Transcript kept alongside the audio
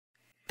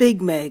Big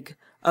Meg,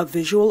 a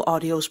Visual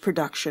Audios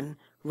production,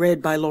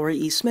 read by Laurie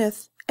E.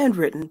 Smith and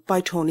written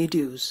by Tony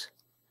Dews.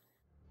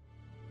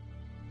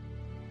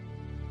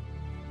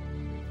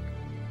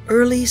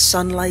 Early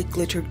sunlight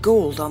glittered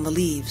gold on the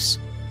leaves.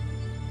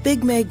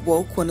 Big Meg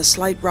woke when a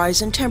slight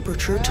rise in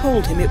temperature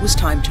told him it was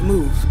time to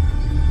move.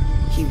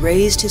 He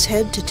raised his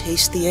head to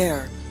taste the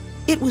air.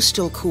 It was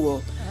still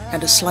cool,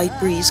 and a slight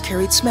breeze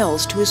carried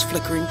smells to his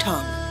flickering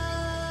tongue.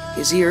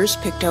 His ears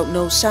picked out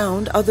no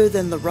sound other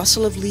than the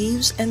rustle of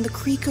leaves and the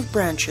creak of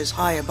branches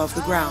high above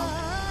the ground.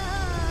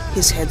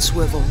 His head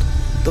swiveled,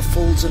 the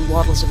folds and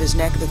wattles of his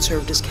neck that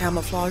served as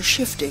camouflage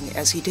shifting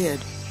as he did.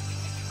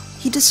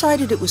 He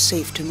decided it was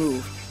safe to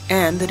move,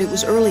 and that it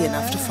was early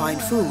enough to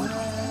find food.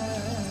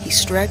 He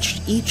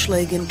stretched each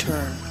leg in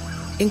turn,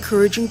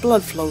 encouraging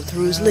blood flow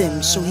through his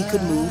limbs so he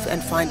could move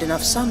and find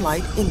enough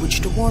sunlight in which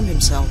to warm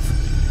himself.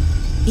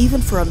 Even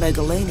for a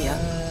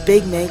Megalania,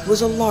 Big Meg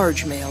was a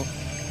large male,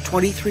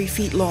 23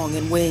 feet long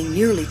and weighing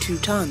nearly 2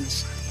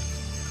 tons.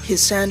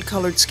 His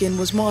sand-colored skin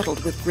was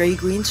mottled with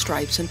gray-green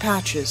stripes and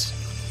patches.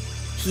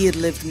 He had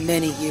lived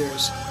many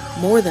years,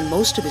 more than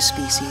most of his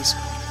species,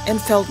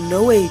 and felt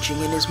no aging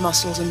in his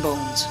muscles and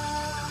bones.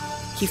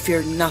 He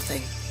feared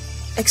nothing,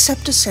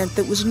 except a scent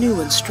that was new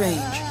and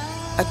strange,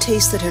 a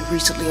taste that had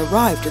recently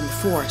arrived in the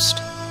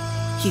forest.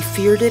 He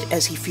feared it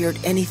as he feared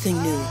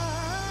anything new,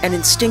 and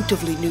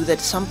instinctively knew that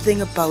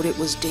something about it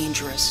was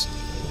dangerous.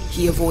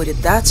 He avoided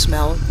that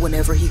smell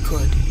whenever he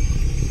could.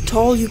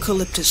 Tall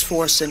eucalyptus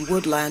forests and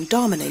woodland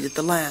dominated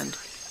the land,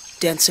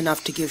 dense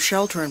enough to give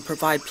shelter and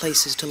provide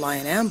places to lie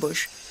in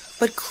ambush,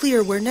 but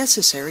clear where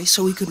necessary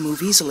so he could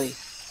move easily.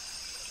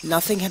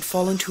 Nothing had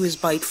fallen to his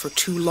bite for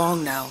too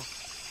long now.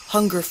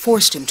 Hunger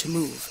forced him to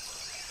move.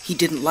 He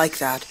didn't like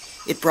that.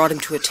 It brought him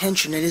to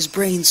attention and his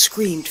brain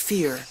screamed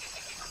fear.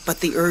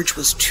 But the urge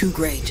was too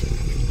great.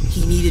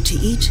 He needed to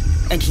eat,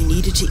 and he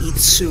needed to eat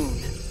soon.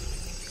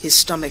 His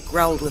stomach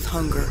growled with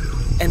hunger,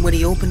 and when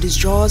he opened his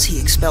jaws,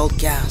 he expelled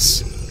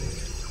gas.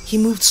 He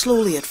moved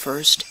slowly at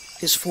first,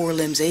 his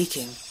forelimbs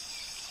aching.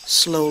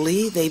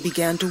 Slowly, they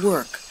began to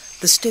work.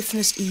 The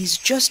stiffness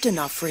eased just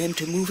enough for him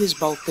to move his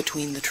bulk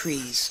between the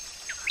trees.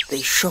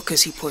 They shook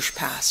as he pushed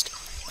past,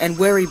 and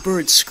wary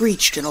birds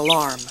screeched in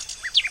alarm.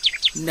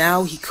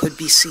 Now he could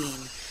be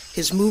seen,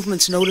 his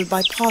movements noted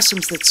by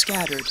possums that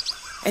scattered,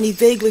 and he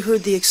vaguely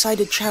heard the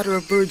excited chatter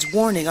of birds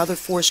warning other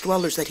forest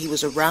dwellers that he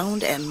was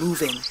around and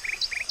moving.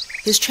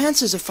 His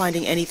chances of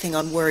finding anything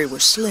unwary were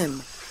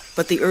slim,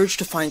 but the urge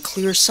to find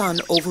clear sun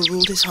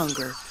overruled his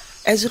hunger,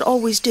 as it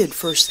always did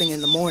first thing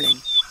in the morning.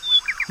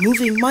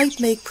 Moving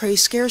might make prey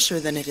scarcer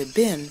than it had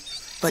been,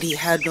 but he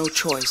had no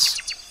choice.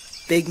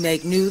 Big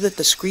Meg knew that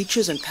the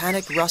screeches and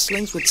panicked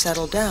rustlings would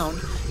settle down,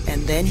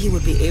 and then he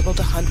would be able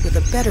to hunt with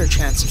a better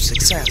chance of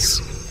success.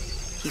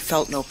 He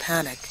felt no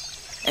panic,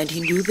 and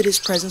he knew that his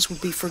presence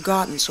would be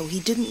forgotten, so he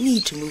didn't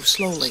need to move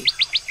slowly.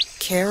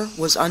 Care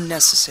was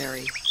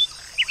unnecessary.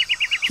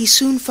 He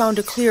soon found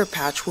a clear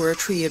patch where a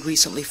tree had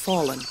recently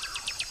fallen.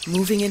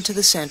 Moving into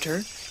the center,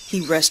 he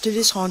rested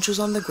his haunches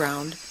on the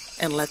ground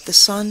and let the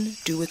sun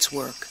do its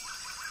work.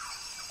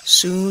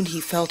 Soon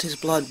he felt his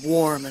blood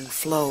warm and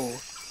flow.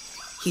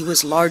 He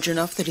was large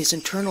enough that his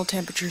internal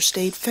temperature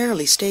stayed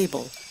fairly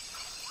stable.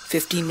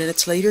 15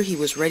 minutes later he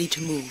was ready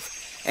to move,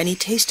 and he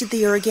tasted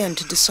the air again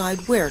to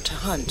decide where to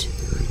hunt.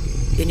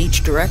 In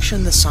each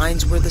direction the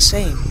signs were the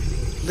same.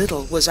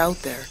 Little was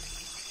out there.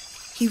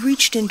 He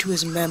reached into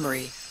his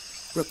memory,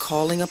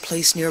 recalling a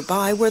place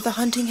nearby where the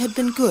hunting had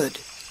been good.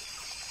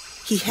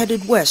 He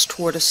headed west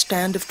toward a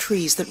stand of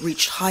trees that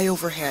reached high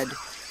overhead,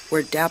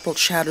 where dappled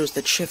shadows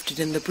that shifted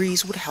in the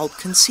breeze would help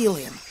conceal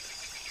him.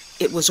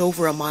 It was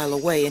over a mile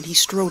away, and he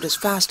strode as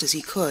fast as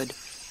he could.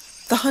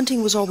 The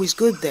hunting was always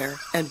good there,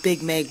 and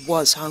Big Meg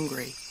was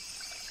hungry.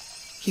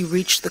 He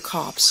reached the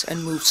copse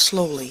and moved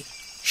slowly.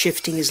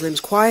 Shifting his limbs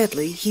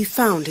quietly, he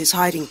found his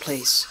hiding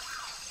place.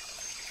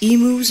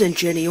 Emus and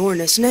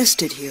Genyornis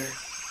nested here.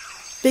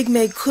 Big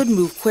Meg could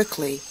move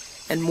quickly,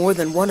 and more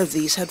than one of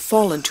these had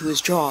fallen to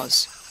his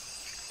jaws.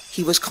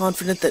 He was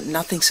confident that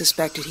nothing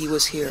suspected he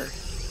was here,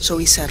 so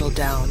he settled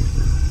down.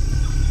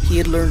 He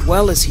had learned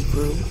well as he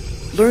grew,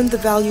 learned the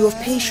value of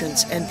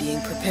patience and being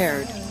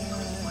prepared.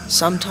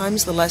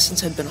 Sometimes the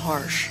lessons had been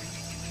harsh,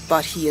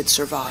 but he had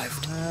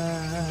survived.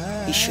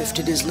 He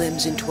shifted his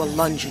limbs into a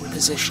lunging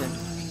position.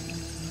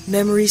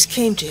 Memories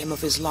came to him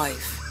of his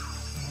life.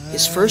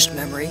 His first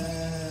memory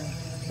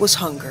was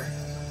hunger.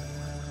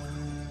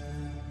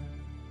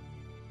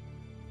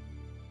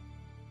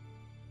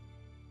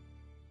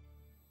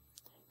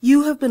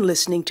 You have been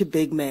listening to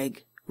Big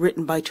Meg,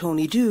 written by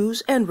Tony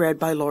Dews and read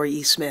by Laurie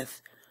E.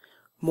 Smith.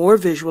 More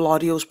Visual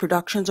Audios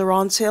productions are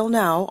on sale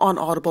now on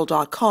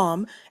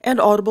audible.com and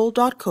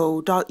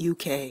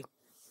audible.co.uk.